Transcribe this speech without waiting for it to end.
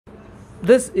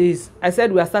this is, I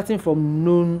said we are starting from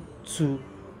known to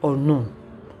unknown.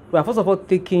 We are first of all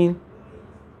taking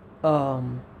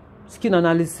skin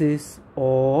analysis,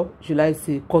 or should I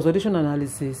say consolidation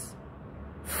analysis,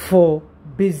 for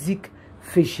basic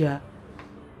facial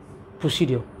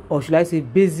procedure, or should I say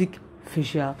basic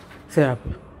facial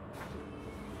therapy,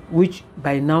 which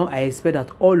by now I expect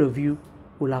that all of you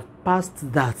will have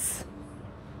passed that,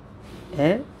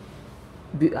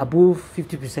 above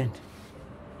 50%.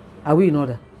 Are we in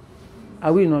order?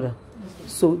 Are we in order?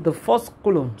 So the first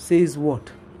column says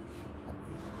what?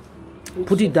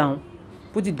 Put it down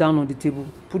on the table.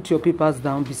 Put your papers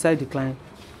down beside the client.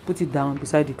 Put it down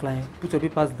beside the client. Put your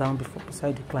papers down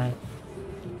beside the client.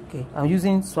 Okay, I'm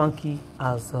using Swanky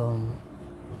as a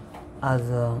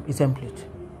template.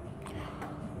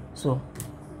 So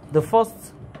the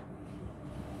first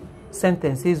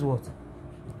sentence says what?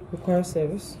 Require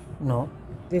service. No.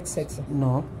 Date setting.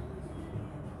 No.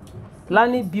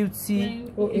 Lani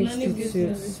Beauty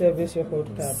Institute service record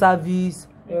card. Service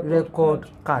record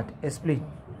card. Explain.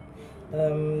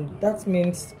 That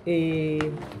means a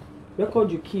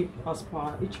record you keep as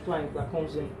per each client that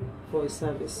comes in for a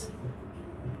service.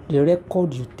 The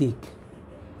record you take.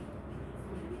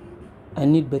 I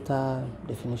need better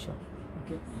definition.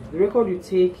 Okay. The record you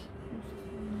take.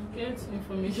 Get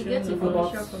information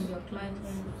about from your clients.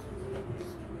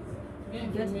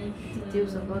 Get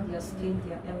details about their skin,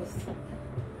 their health,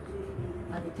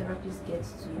 and the therapist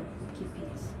gets to keep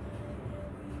it.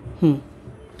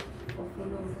 For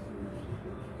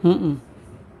follow-up.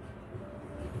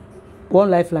 One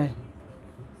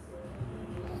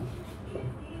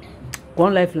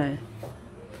lifeline.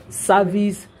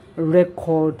 Service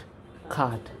record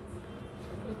card.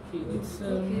 Okay, it's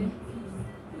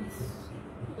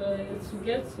to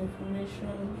get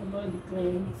information about the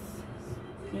client's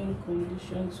skin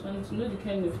conditions and to know the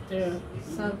kind of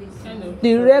therapy,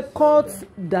 the records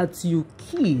that you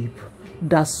keep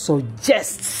that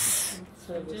suggests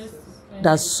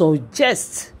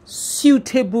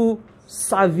suitable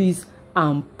service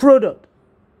and product.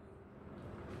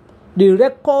 The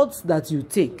records that you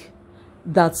take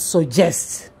that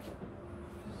suggest,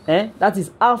 that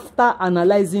is after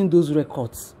analyzing those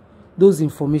records, those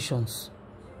informations,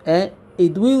 it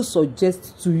will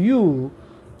suggest to you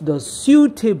the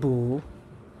suitable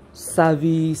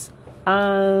service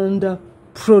and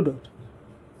product.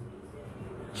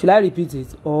 Should I repeat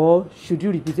it, or should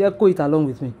you repeat it? Echo it along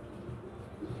with me.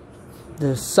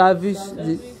 The service,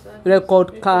 the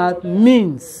record card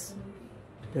means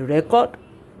the record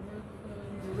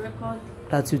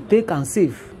that you take and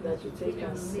save.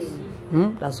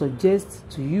 That suggests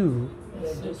to you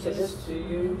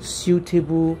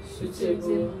suitable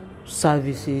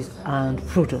services and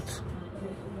products.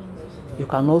 You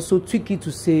can also tweak it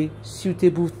to say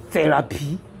suitable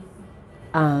therapy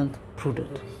and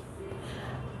product.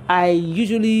 I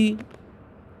usually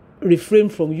refrain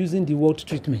from using the word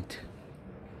treatment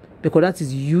because that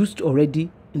is used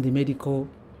already in the medical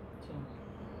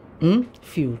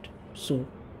field. So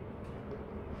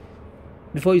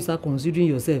before you start considering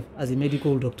yourself as a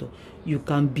medical doctor, you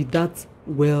can be that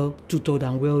well tutored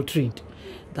and well trained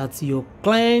that your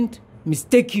client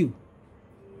mistake you.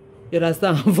 You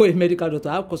understand? For a medical doctor,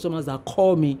 I have customers that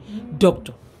call me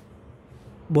doctor.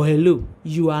 But hello,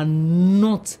 you are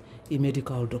not a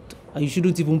medical doctor. And you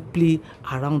shouldn't even play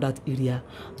around that area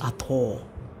at all.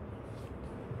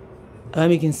 Am I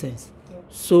making sense?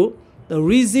 So, the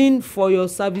reason for your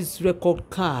service record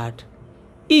card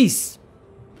is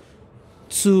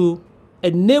to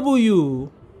enable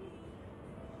you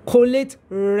collect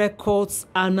records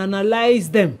and analyze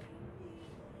them.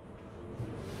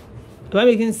 Am I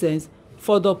making sense?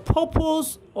 For the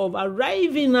purpose of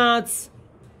arriving at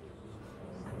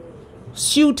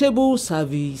suitable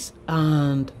service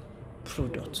and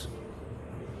product.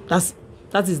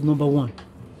 That is number one.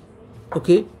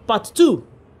 Okay. Part 2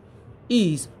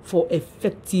 is for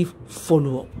effective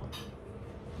follow-up.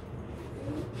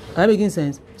 Am I making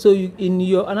sense? So in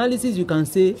your analysis, you can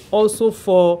say also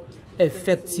for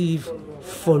effective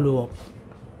follow-up.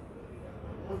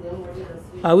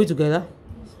 Are we together?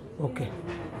 Okay.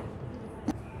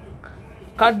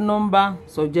 Card number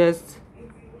suggests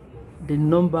the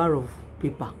number of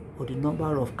paper or the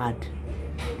number of card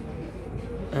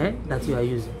that you are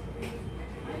using.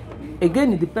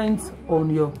 Again, it depends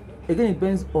on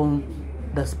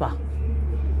the spa.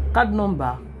 Card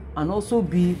number and also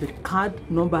be the card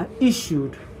number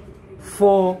issued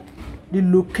for the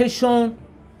location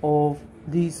of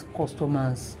this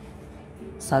customer's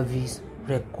service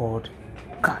record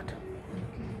card.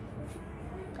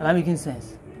 Am I making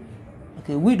sense?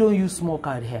 Okay, we don't use small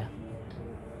card here.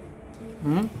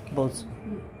 But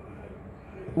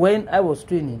when I was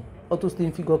training, Auto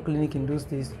Steam Figure Clinic in those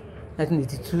days,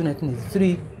 1982,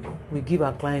 1983, we give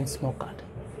our clients small card.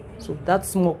 So that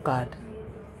small card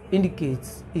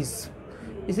indicates it's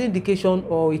an indication,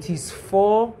 or it is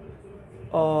for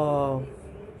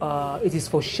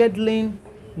scheduling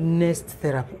next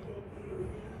therapy.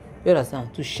 You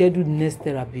understand? To schedule next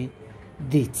therapy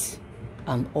date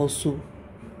and also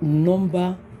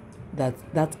number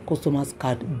that customer's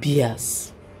card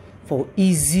bears for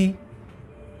easy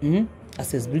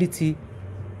accessibility.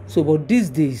 So, but these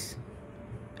days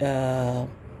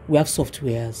we have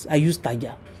softwares. I use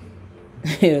Tiger.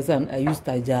 Yes, I use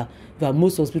Tiger. But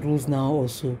most hospitals now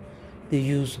also they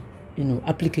use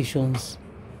applications.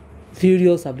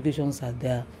 Various applications are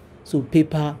there. So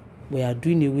paper, we are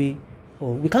doing away,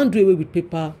 or we can't do away with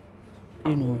paper,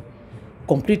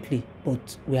 completely,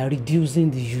 but we are reducing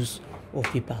the use of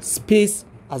paper. Space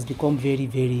has become very,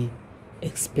 very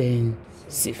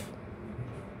expensive.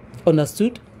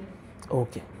 Understood?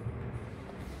 Okay.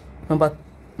 Number,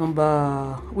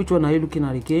 which one are you looking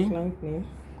at again? Client name.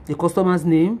 The customer's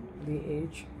name. The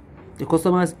age. The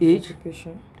customer's age.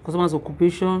 Occupation. Customer's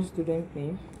occupation. Student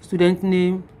name. Student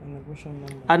name. And admission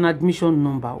number. An admission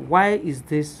number. Why is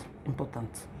this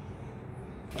important?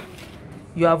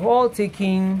 You have all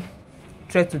taken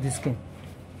threat to the skin.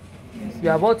 You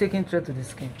have all taken threat to the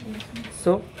skin.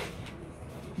 So,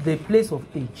 the place of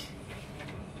age.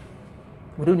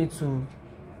 We don't need to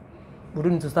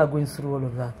start going through all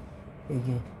of that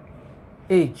again.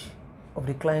 Age of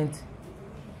the client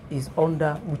is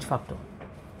under which factor?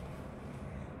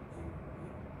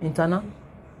 Internal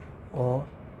or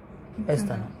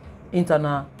external?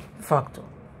 Internal factor.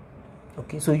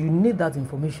 Okay, so you need that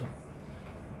information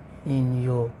in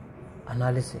your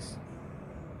analysis.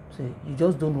 So you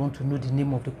just don't want to know the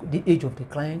name of the age of the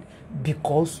client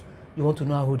because you want to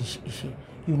know how old is she.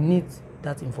 You need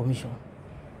that information,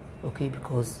 okay,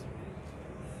 because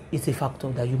it's a factor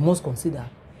that you must consider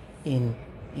in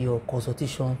your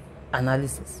consultation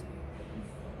analysis.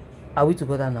 Are we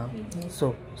together now? Mm-hmm.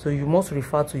 So you must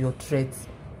refer to your threat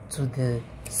to the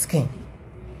skin.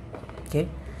 Okay,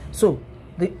 so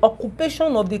the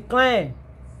occupation of the client.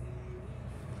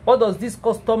 What does this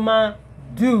customer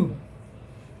do?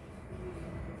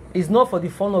 It's not for the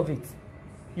fun of it.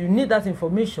 You need that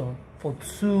information for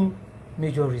two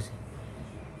major reasons.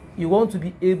 You want to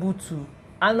be able to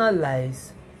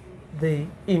analyze the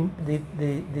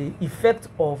effect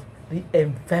of the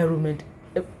environmental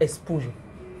exposure.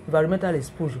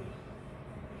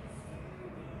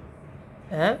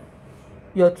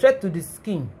 Your threat to the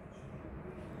skin.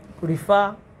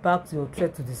 Refer back to your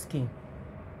threat to the skin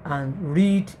and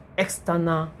read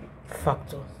external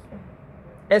factors.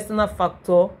 External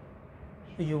factor,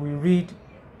 you will read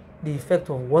the effect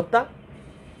of water,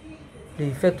 the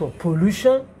effect of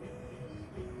pollution.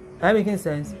 Am I making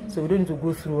sense? So we don't need to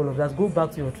go through all of that. Go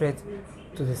back to your threat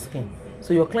to the skin.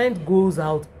 So your client goes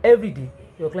out every day.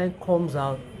 Your client comes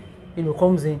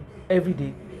in every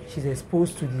day. She's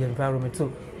exposed to the environment.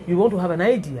 So you want to have an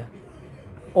idea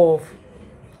of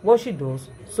what she does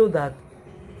so that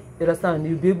you understand,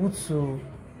 you'll be able to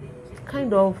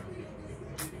kind of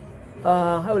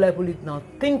how will I put it now?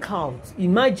 Think out,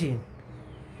 imagine.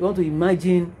 You want to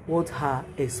imagine what her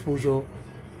exposure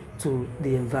to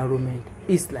the environment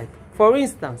is like. For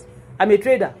instance, I'm a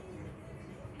trader.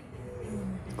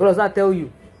 What does that tell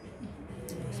you?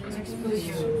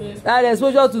 That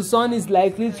exposure to sun is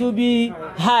likely to be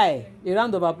high. A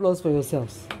round of applause for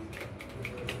yourselves.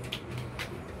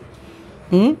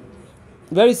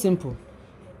 Very simple.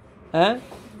 I'm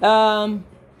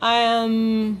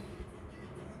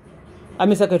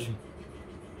a secretary.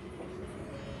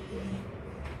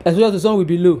 Exposure to sun will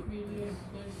be low.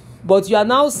 But you are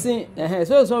now seeing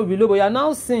exposure to sun will be low, but you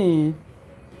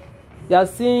are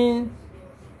seeing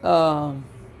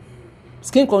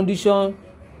skin condition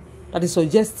that is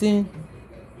suggesting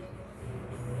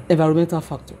environmental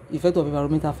factor, effect of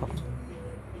environmental factor.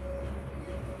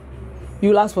 You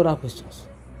will ask further questions.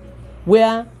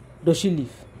 Where does she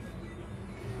live?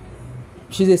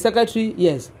 She's a secretary,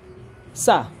 yes.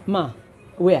 Sir, ma,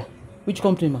 where? Which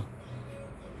company, ma?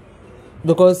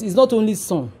 Because it's not only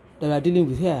sun that we are dealing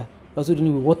with here, we're also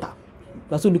dealing with water.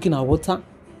 We're also looking at water.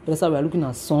 That's why we are looking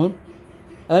at sun.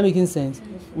 Am I making sense?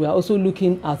 We are also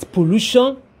looking at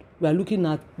pollution. We are looking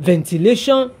at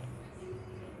ventilation.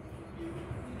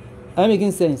 Am I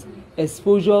making sense?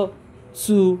 Exposure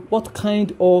to what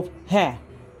kind of hair?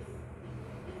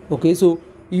 Okay, so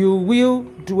you will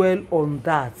dwell on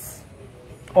that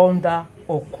under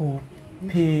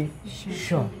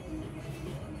occupation.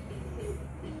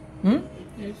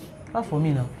 Yes. That's for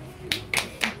me now.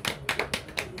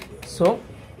 So,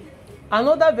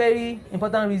 another very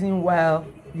important reason why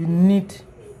you need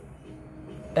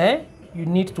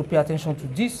to pay attention to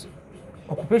this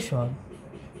occupation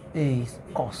is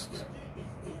cost.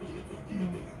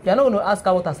 You're not going to ask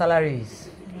her what her salary is.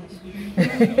 You're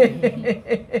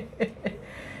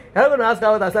not going to ask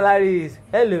her what her salary is.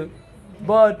 Hello.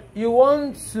 But you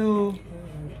want to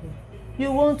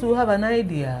have an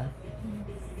idea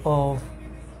of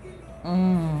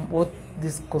what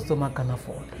this customer can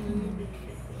afford.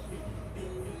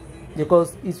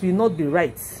 Because it will not be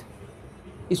right.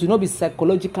 It will not be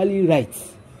psychologically right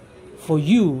for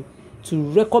you to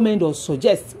recommend or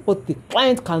suggest what the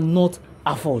client cannot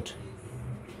afford.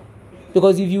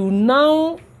 Because if you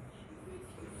now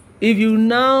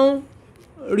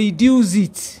reduce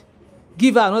it,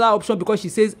 give her another option because she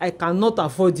says I cannot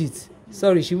afford it,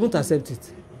 sorry, she won't accept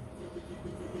it.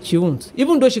 She won't.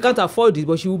 Even though she can't afford it,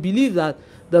 but she will believe that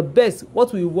the best,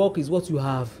 what will work is what you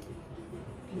have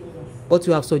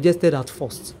suggested at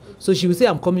first. So she will say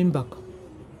I'm coming back,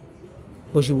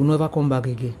 but she will never come back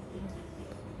again.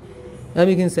 That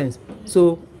making sense?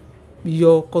 So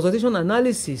your consultation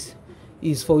analysis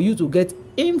is for you to get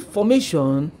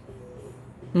information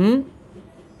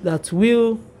that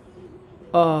will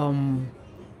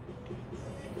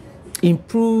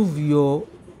improve your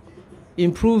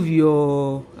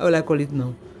how will I call it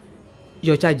now,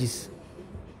 your charges.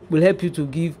 Will help you to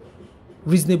give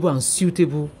reasonable and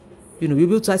suitable, you'll be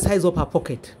able to size up her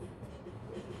pocket.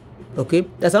 Okay,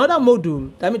 there's another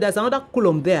module, there's another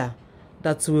column there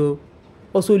that will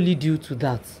also lead you to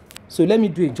that. So let me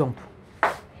do a jump.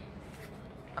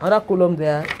 Another column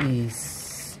there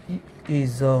is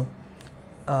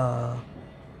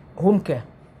home care,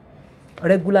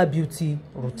 regular beauty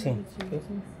routine. Okay.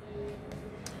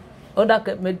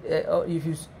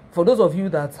 For those of you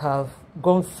that have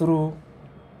gone through,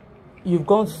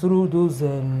 those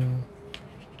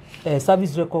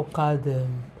service record card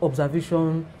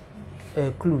observation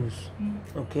clues.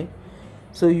 Okay,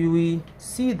 so you will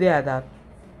see there that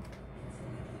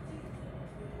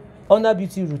under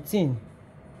beauty routine,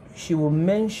 she will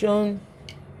mention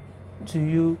to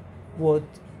you what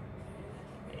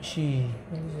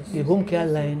the home care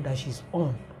line that she's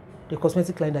on, the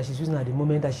cosmetic line that she's using at the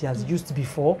moment that she has used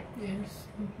before. Yes.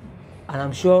 And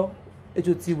I'm sure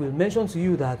HOT will mention to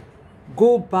you that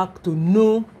go back to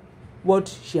know what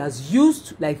she has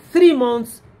used like 3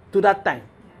 months to that time.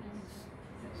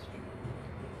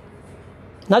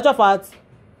 Natural fact,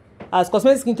 as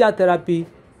cosmetic skincare therapy,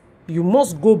 you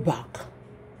must go back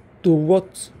to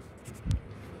what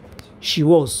she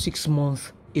was 6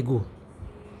 months ago.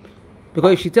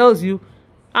 Because if she tells you,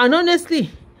 and honestly,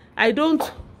 I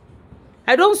don't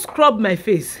scrub my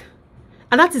face,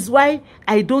 and that is why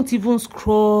I don't even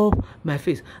scrub my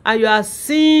face, and you are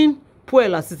seeing poor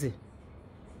elasticity,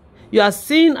 you are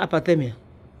seeing hyperthermia,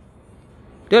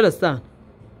 do you understand?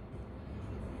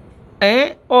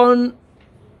 On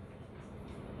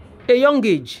a young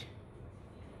age,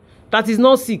 that is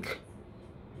not sick.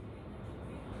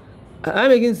 Am I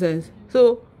making sense?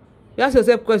 So you ask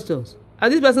yourself questions.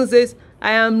 And this person says,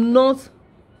 I am not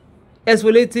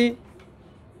exfoliating.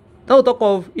 Don't talk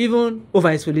of even over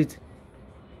exfoliating.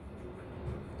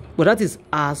 But that is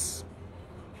as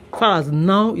far as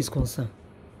now is concerned.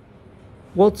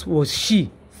 What was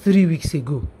she 3 weeks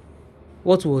ago?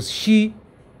 What was she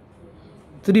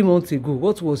 3 months ago?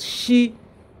 What was she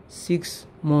 6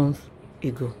 months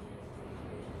ago?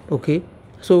 Okay,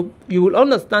 so you will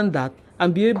understand that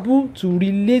and be able to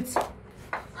relate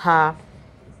her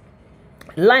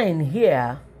line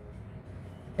here,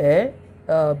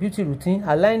 beauty routine,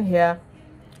 her line here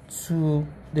to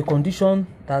the condition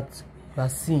that you are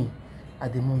seeing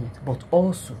at the moment. But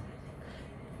also,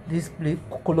 this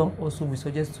column also will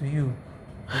suggest to you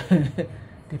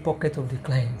the pocket of the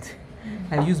client.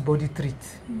 I use body treat.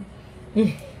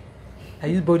 I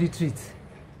use body treat.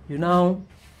 You now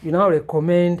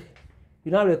recommend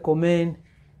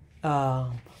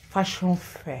fashion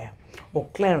fair or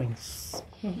clearance.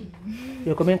 You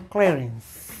recommend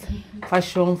clearance,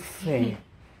 fashion fair,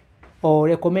 or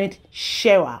recommend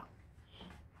shower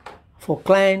for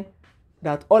client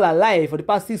that all her life for the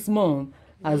past 6 months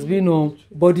has been on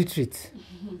body treat.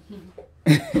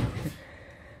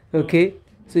 Okay,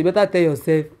 so you better tell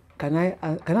yourself, can I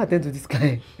attend to this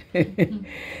client? Can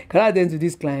I attend to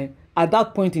this client? At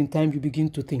that point in time, you begin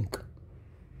to think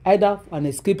either an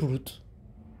escape route.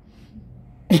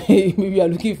 Maybe you are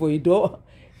looking for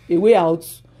a way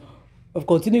out of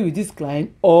continuing with this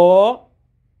client, or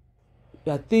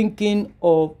you are thinking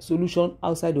of solution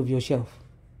outside of your shelf.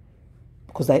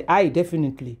 Because I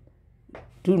definitely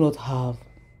do not have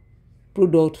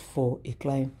product for a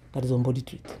client that is on body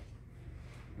treat.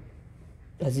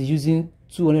 that is using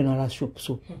 200 naira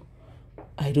soap.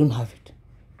 I don't have it.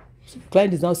 So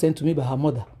client is now sent to me by her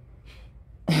mother.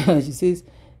 She says,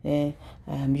 I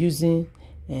am using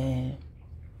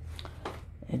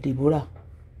Deborah.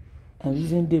 I'm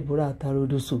using Deborah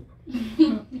Tarodo soap.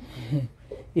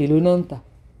 Elononta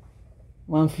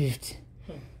 150.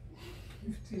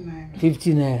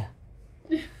 50 naira.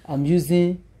 I'm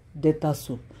using Deta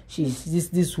soap.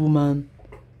 This woman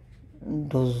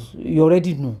does, you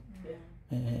already know.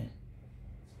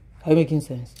 Are you making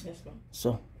sense? Yes, ma'am.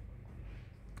 So,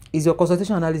 is your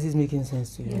consultation analysis making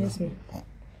sense to you? Yes, ma'am.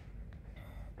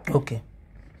 Okay.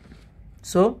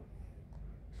 So,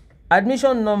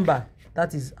 admission number,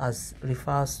 that is as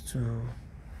refers to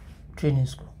training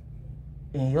school.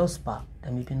 In your spa,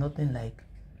 there may be nothing like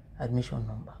admission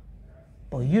number.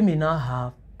 But you may now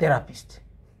have therapist.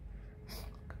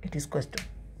 It is question.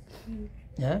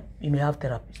 Yeah? You may have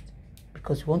therapist.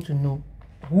 Because you want to know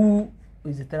who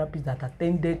is the therapist that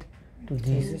attended to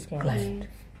this client.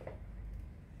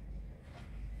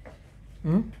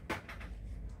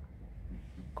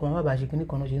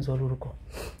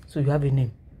 So you have a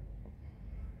name.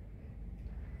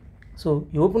 So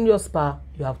you open your spa,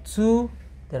 you have 2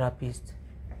 therapists,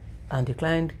 and the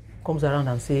client comes around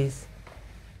and says,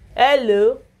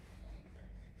 hello,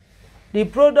 the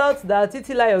product that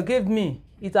Titilayo gave me,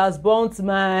 it has burnt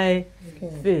my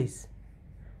face.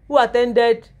 Who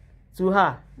attended to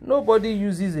her? Nobody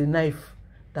uses a knife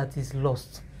that is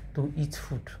lost to eat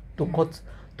food, to cut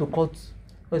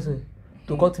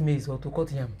maize or to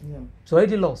cut yam. Yeah. It's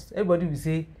already lost. Everybody will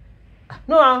say,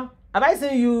 no, have I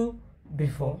seen you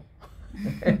before?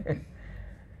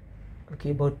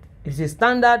 Okay, but it's a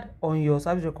standard on your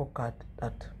service record card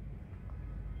that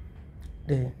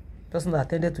the person that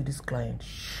attended to this client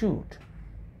should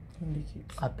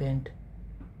append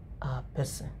a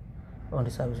person on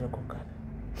the service record card.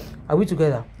 Are we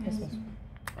together? Yes, sir.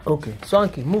 Okay,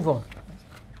 Swanky, move on.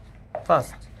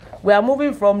 Fast. We are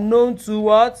moving from known to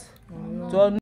what? To unknown.